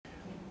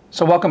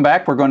So welcome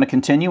back. We're going to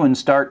continue and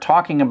start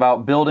talking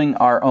about building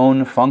our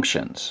own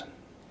functions.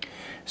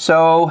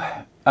 So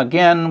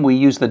again, we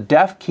use the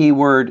def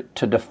keyword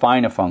to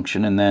define a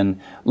function, and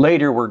then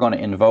later we're going to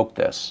invoke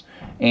this.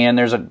 And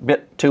there's a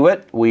bit to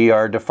it. We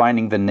are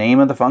defining the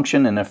name of the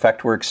function. In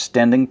effect, we're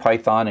extending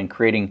Python and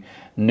creating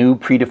new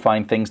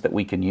predefined things that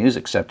we can use,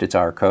 except it's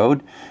our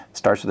code. It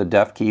starts with a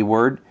def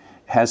keyword,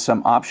 has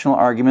some optional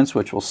arguments,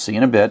 which we'll see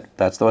in a bit.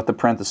 That's what the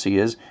parenthesis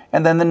is.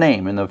 And then the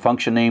name, and the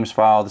function names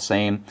follow the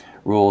same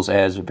rules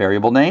as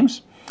variable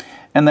names.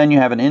 And then you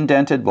have an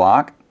indented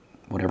block,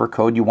 whatever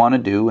code you want to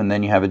do, and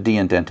then you have a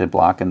de-indented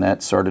block, and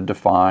that sort of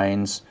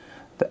defines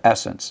the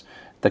essence.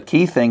 The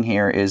key thing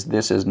here is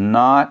this is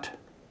not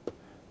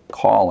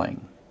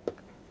calling.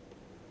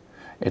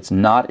 It's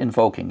not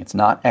invoking. It's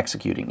not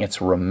executing.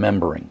 It's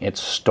remembering. It's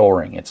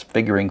storing. It's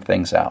figuring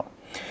things out.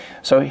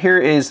 So here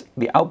is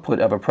the output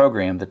of a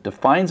program that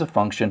defines a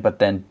function but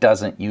then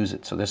doesn't use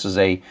it. So this is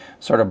a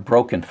sort of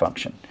broken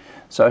function.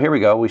 So here we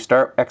go. We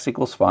start x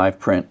equals 5,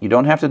 print. You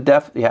don't have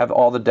to you have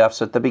all the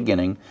defs at the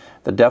beginning.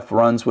 The def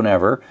runs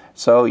whenever.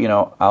 So,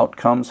 out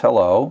comes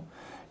hello.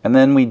 And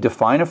then we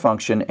define a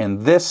function,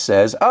 and this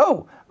says,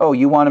 oh,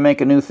 you want to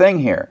make a new thing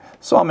here.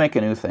 So I'll make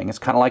a new thing. It's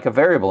kind of like a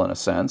variable in a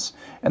sense.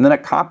 And then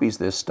it copies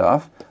this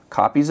stuff,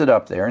 copies it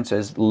up there, and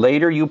says,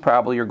 later you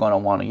probably are going to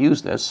want to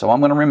use this, so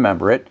I'm going to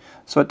remember it.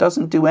 So it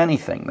doesn't do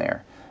anything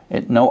there.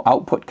 No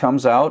output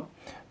comes out.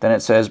 Then it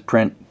says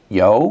print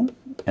yo,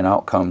 and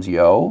out comes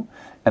yo.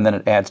 And then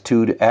it adds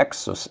 2 to x,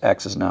 so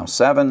x is now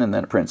 7, and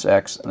then it prints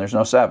x, and there's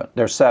no 7.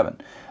 There's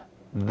 7.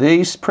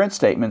 These print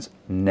statements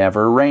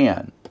never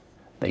ran.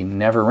 They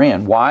never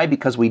ran. Why?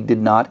 Because we did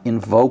not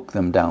invoke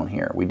them down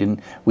here.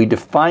 We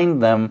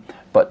defined them,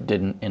 but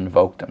didn't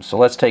invoke them. So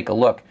let's take a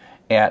look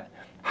at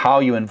how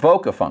you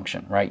invoke a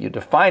function, right? You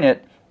define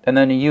it, and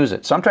then you use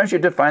it. Sometimes you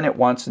define it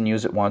once and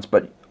use it once,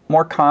 but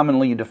more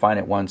commonly you define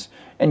it once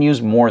and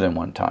use more than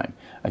one time.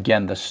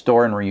 Again, the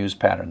store and reuse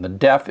pattern. The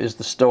def is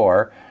the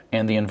store,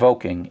 and the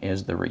invoking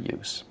is the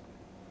reuse.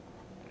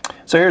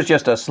 So here's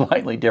just a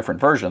slightly different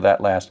version of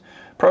that last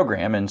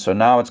program, and so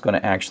now it's going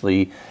to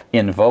actually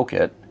invoke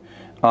it.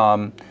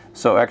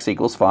 So x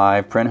equals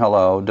 5, print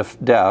hello,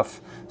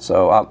 def,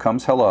 so out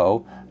comes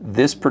hello.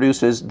 This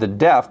produces, the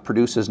def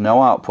produces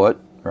no output,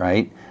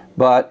 right?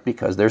 But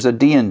because there's a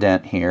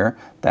de-indent here,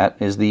 that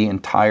is the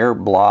entire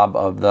blob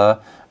of the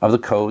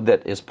code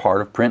that is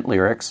part of print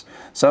lyrics.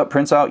 So it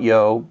prints out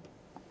yo,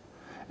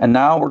 and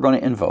now we're going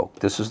to invoke.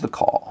 This is the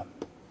call.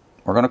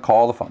 We're going to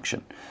call the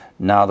function.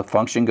 Now the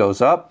function goes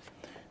up.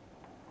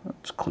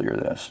 Let's clear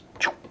this.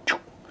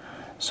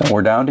 So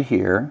we're down to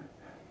here.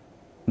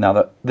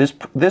 Now this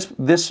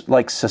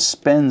like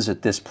suspends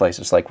at this place.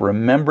 It's like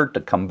remember to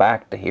come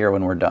back to here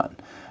when we're done.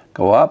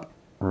 Go up,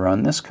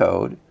 run this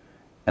code,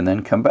 and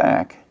then come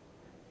back,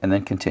 and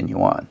then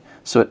continue on.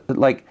 So it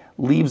like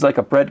leaves like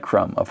a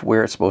breadcrumb of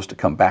where it's supposed to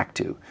come back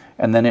to,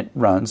 and then it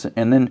runs.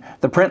 And then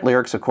the print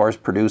lyrics, of course,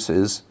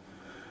 produces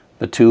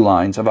the 2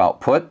 lines of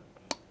output.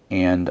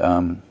 And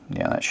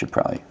yeah, that should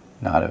probably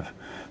not have,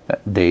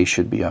 that day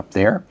should be up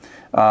there.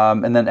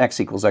 And then x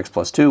equals x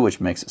plus 2, which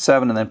makes it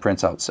 7, and then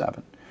prints out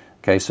 7.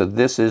 Okay, so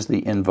this is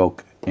the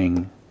invoke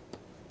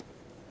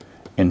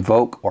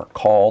or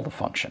call the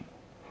function.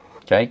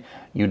 Okay,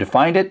 you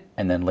defined it,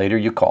 and then later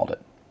you called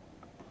it.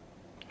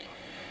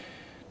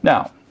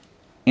 Now,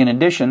 in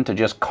addition to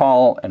just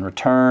call and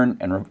return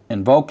and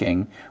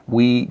invoking,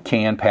 we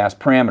can pass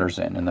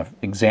parameters in. And the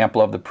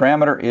example of the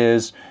parameter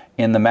is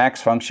in the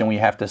max function, we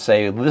have to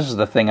say, this is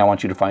the thing I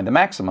want you to find the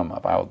maximum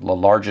of, the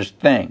largest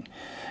thing.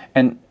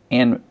 And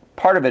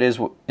part of it is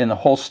in the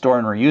whole store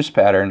and reuse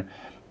pattern,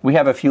 we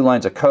have a few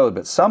lines of code,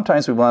 but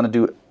sometimes we want to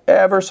do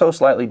ever so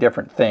slightly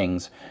different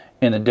things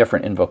in the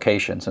different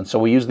invocations. And so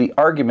we use the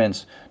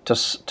arguments to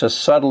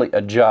subtly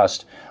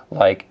adjust,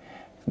 like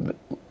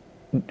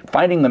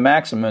finding the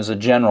maximum is a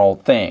general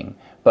thing,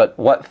 but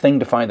what thing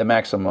to find the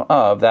maximum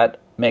of, that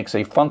makes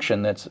a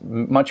function that's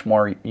much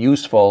more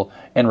useful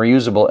and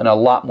reusable in a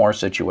lot more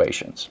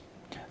situations.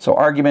 So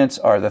arguments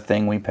are the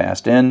thing we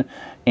passed in,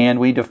 and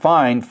we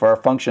define for our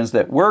functions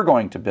that we're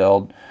going to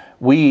build,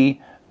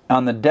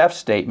 on the def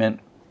statement,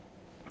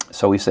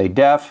 so we say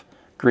def,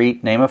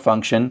 greet, name a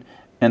function,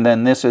 and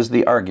then this is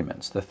the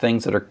arguments, the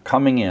things that are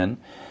coming in.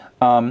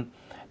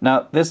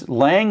 Now this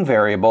lang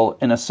variable,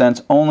 in a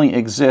sense, only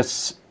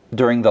exists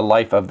during the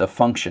life of the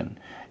function,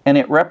 and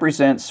it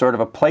represents sort of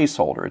a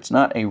placeholder. It's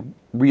not a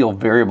real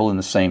variable in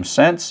the same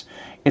sense.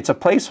 It's a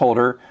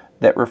placeholder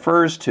that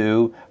refers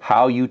to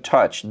how you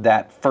touch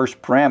that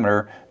first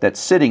parameter that's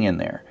sitting in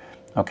there.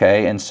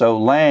 Okay, and so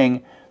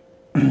lang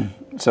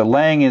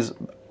is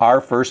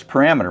our first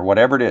parameter,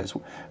 whatever it is.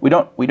 We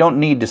don't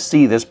need to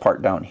see this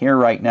part down here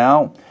right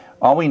now.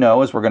 All we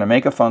know is we're going to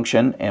make a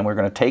function, and we're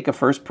going to take a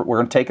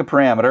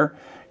parameter,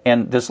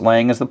 and this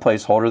lang is the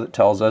placeholder that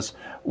tells us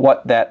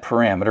what that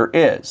parameter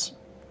is.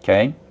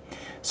 Okay,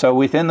 so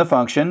within the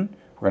function,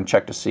 we're going to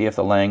check to see if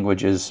the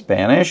language is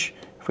Spanish.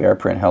 If we are,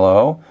 print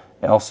hello.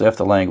 Else, if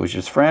the language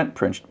is French,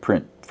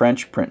 print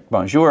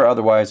bonjour.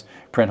 Otherwise,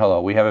 print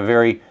hello. We have a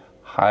very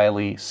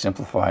highly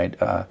simplified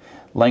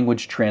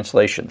language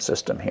translation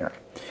system here.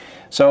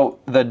 So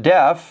the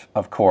def,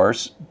 of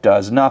course,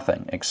 does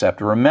nothing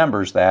except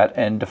remembers that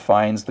and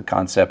defines the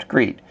concept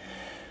greet.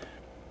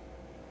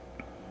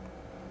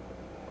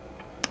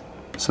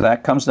 So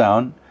that comes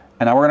down,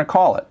 and now we're going to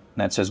call it.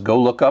 And that says, go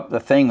look up the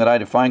thing that I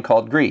defined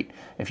called greet.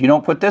 If you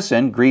don't put this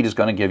in, greet is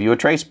going to give you a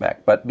traceback.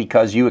 But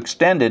because you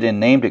extended and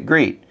named it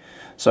greet,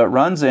 so it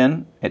runs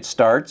in, it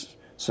starts,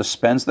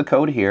 suspends the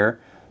code here,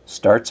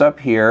 starts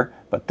up here,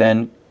 but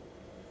then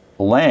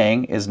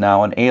lang is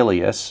now an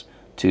alias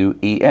to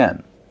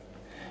en.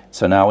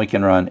 So now we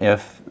can run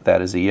if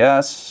that is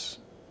yes,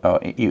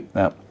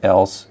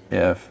 else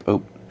if,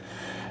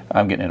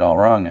 I'm getting it all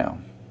wrong now.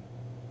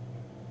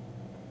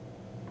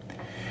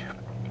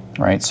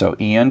 Right, so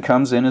en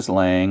comes in as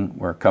lang,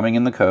 we're coming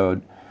in the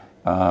code.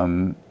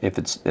 If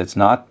it's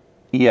not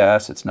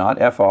es, it's not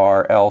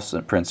fr, else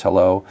it prints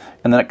hello,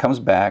 and then it comes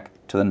back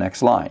to the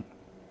next line.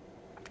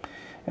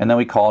 And then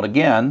we call it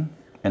again,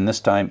 and this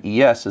time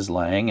es is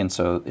lang, and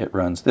so it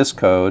runs this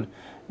code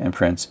and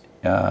prints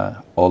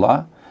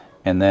hola,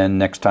 and then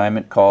next time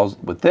it calls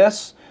with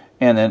this,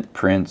 and then it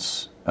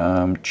prints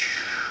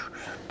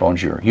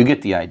bonjour. You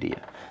get the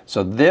idea.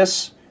 So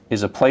this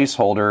is a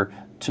placeholder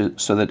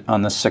so that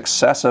on the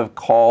successive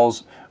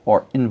calls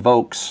or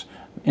invocation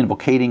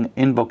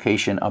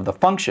of the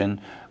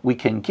function, we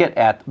can get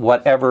at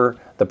whatever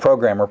the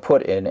programmer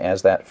put in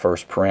as that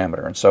first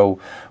parameter. And so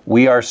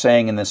we are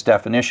saying in this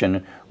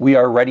definition, we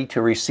are ready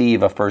to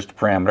receive a first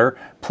parameter.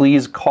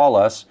 Please call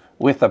us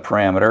with a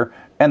parameter,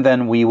 and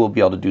then we will be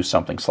able to do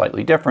something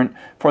slightly different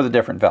for the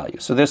different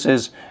values. So this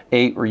is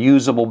a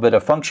reusable bit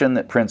of function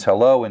that prints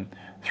hello in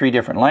 3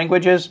 different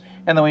languages,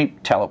 and then we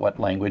tell it what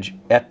language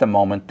at the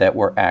moment that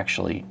we're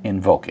actually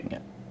invoking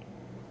it.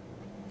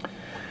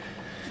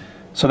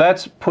 So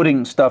that's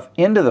putting stuff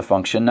into the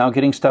function. Now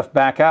getting stuff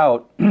back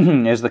out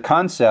is the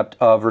concept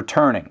of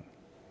returning.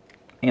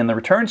 In the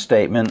return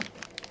statement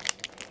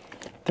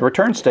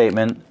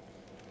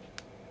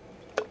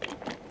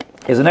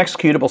is an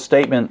executable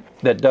statement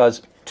that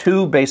does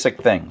 2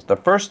 basic things. The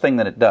first thing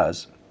that it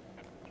does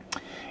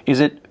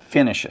is it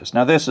finishes.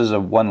 Now this is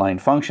a one-line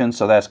function,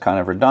 so that's kind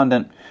of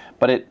redundant,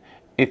 but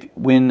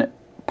when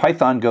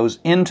Python goes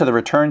into the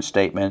return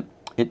statement,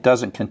 it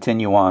doesn't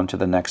continue on to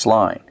the next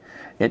line.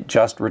 It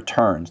just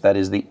returns. That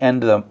is the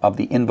end of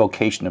the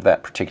invocation of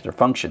that particular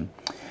function.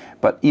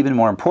 But even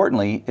more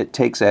importantly, it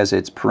takes as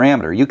its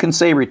parameter. You can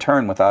say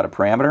return without a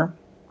parameter,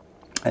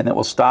 and it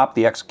will stop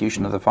the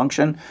execution of the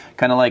function,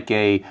 kind of like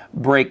a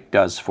break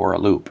does for a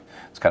loop.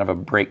 It's kind of a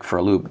break for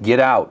a loop. Get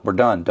out, we're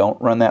done.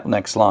 Don't run that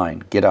next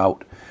line, get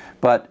out.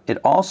 But it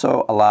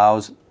also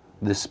allows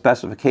the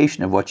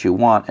specification of what you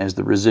want as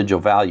the residual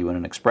value in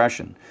an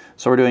expression.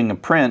 So we're doing a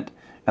print,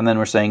 and then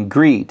we're saying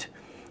greet,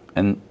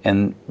 and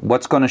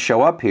what's going to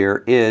show up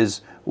here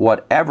is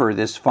whatever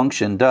this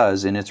function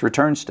does in its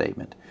return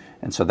statement.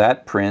 And so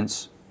that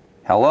prints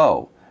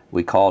hello.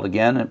 We call it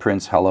again, and it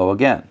prints hello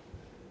again.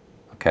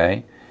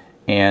 Okay?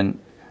 And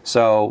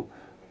so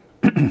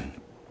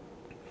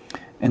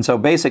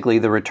basically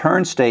the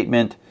return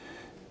statement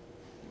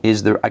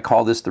is I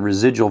call this the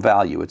residual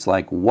value. It's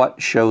like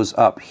what shows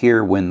up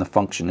here when the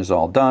function is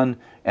all done,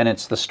 and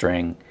it's the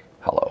string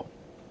hello.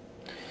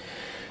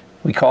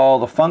 We call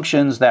the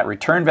functions that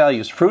return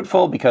values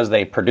fruitful because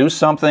they produce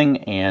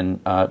something,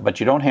 and but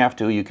you don't have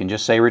to. You can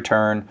just say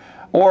return,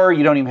 or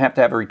you don't even have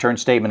to have a return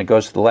statement. It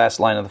goes to the last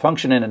line of the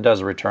function, and it does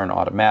a return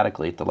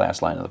automatically at the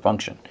last line of the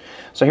function.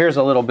 So here's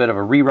a little bit of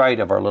a rewrite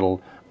of our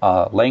little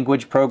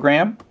language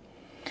program.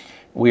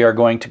 We are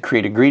going to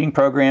create a greeting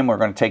program. We're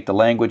going to take the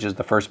language as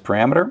the first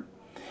parameter.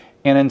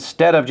 And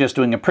instead of just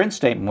doing a print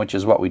statement, which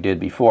is what we did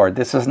before,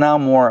 this is now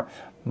more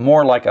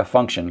like a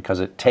function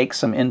because it takes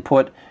some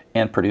input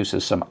and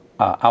produces some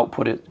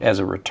output as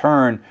a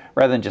return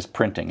rather than just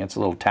printing. It's a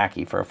little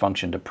tacky for a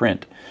function to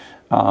print.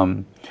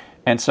 And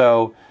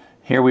so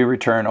here we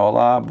return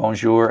hola,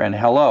 bonjour, and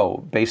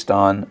hello based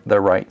on the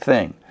right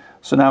thing.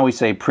 So now we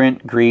say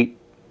print greet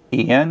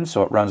en,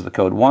 so it runs the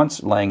code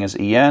once, lang is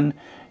en,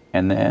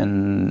 and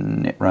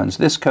then it runs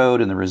this code,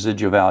 and the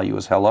residual value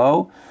is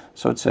hello,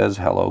 so it says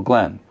hello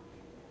Glenn.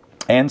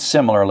 And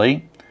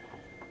similarly,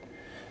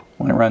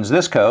 when it runs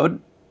this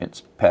code,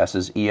 it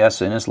passes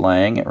es in as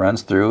lang, it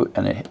runs through,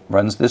 and it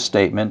runs this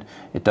statement.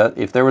 It does.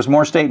 If there was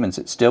more statements,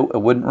 it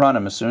wouldn't run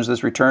them as soon as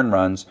this return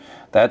runs.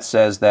 That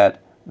says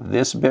that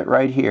this bit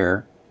right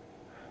here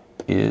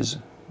is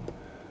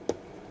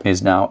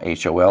now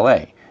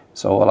HOLA,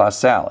 so hola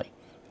Sally.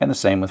 And the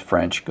same with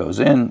French, goes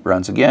in,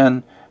 runs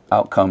again,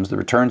 out comes the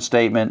return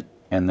statement,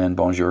 and then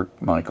bonjour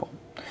Michael.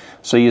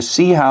 So you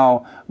see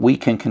how we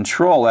can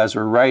control as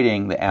we're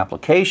writing the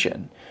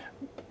application,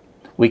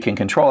 we can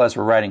control as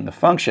we're writing the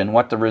function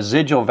what the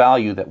residual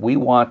value that we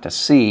want to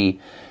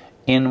see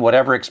in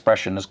whatever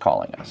expression is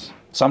calling us.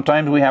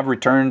 Sometimes we have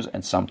returns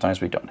and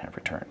sometimes we don't have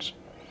returns.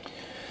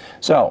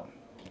 So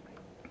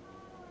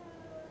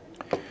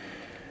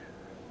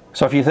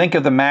if you think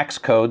of the max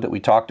code that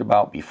we talked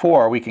about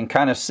before, we can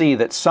kind of see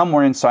that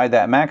somewhere inside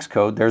that max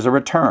code there's a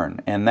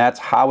return, and that's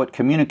how it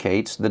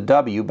communicates the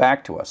W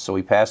back to us. So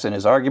we pass in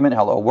as argument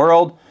hello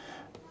world,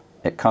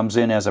 It comes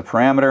in as a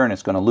parameter, and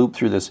it's going to loop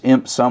through this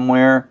imp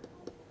somewhere.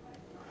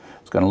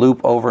 It's going to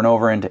loop over and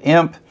over into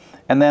imp,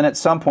 and then at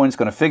some point it's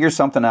going to figure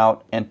something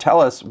out and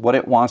tell us what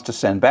it wants to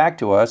send back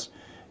to us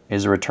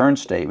is a return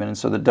statement, and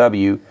so the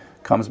W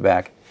comes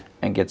back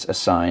and gets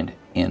assigned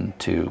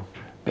into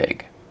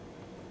big.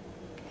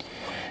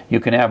 You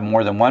can have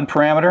more than one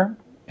parameter,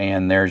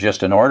 and they're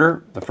just in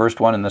order. The first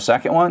one and the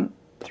second one,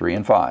 3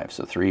 and 5.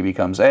 So 3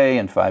 becomes A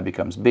and 5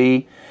 becomes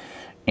B,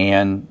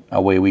 and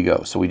away we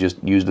go. So we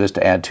just use this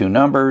to add two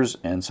numbers,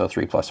 and so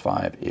 3 plus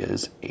 5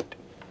 is 8.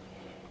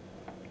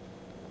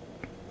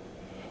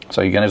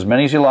 So you get as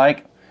many as you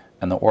like,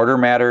 and the order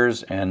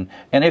matters. And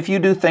if you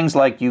do things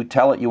like you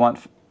tell it you want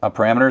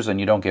parameters and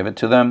you don't give it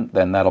to them,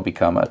 then that'll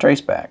become a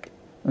traceback,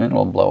 and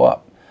it'll blow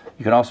up.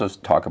 You can also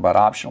talk about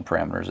optional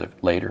parameters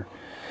later.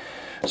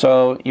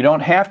 So you don't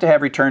have to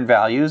have return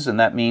values, and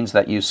that means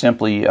that you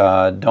simply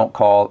don't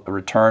call a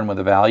return with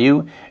a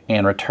value,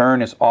 and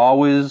return is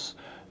always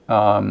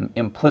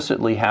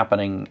implicitly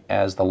happening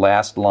as the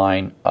last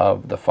line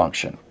of the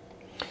function.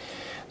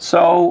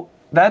 So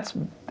that's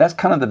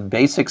kind of the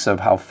basics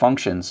of how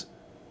functions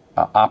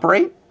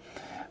operate,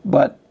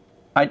 but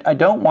I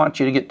don't want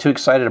you to get too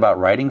excited about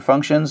writing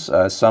functions.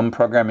 Some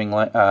programming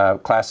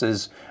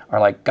classes are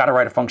like, gotta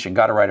write a function,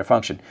 gotta write a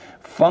function.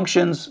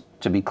 Functions,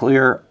 to be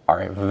clear,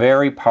 are a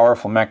very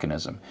powerful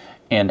mechanism.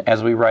 And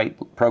as we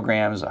write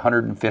programs,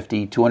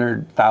 150,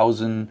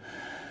 200,000,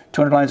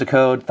 200 lines of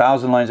code,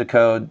 1,000 lines of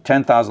code,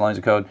 10,000 lines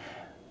of code,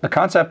 the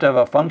concept of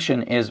a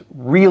function is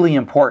really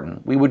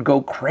important. We would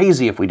go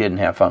crazy if we didn't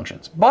have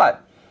functions.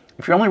 But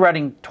if you're only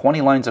writing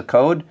 20 lines of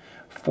code,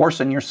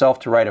 forcing yourself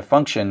to write a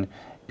function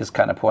is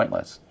kind of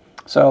pointless.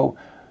 So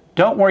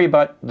don't worry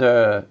about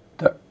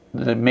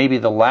maybe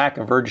the lack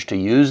of urge to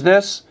use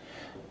this.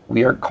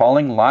 We are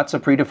calling lots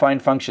of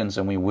predefined functions,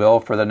 and we will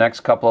for the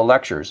next couple of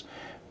lectures.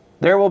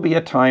 There will be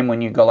a time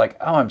when you go like,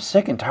 oh, I'm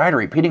sick and tired of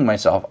repeating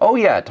myself. Oh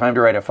yeah, time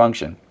to write a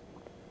function.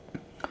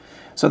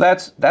 So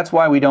that's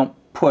why we don't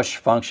push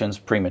functions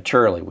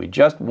prematurely. We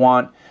just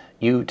want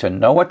you to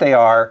know what they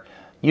are,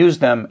 use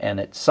them, and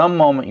at some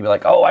moment you'll be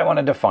like, oh, I want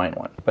to define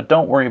one. But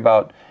don't worry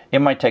about, it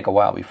might take a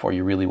while before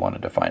you really want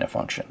to define a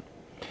function.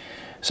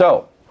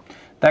 So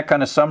that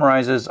kind of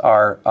summarizes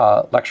our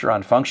lecture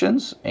on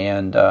functions,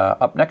 and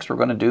up next we're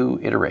going to do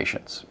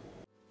iterations.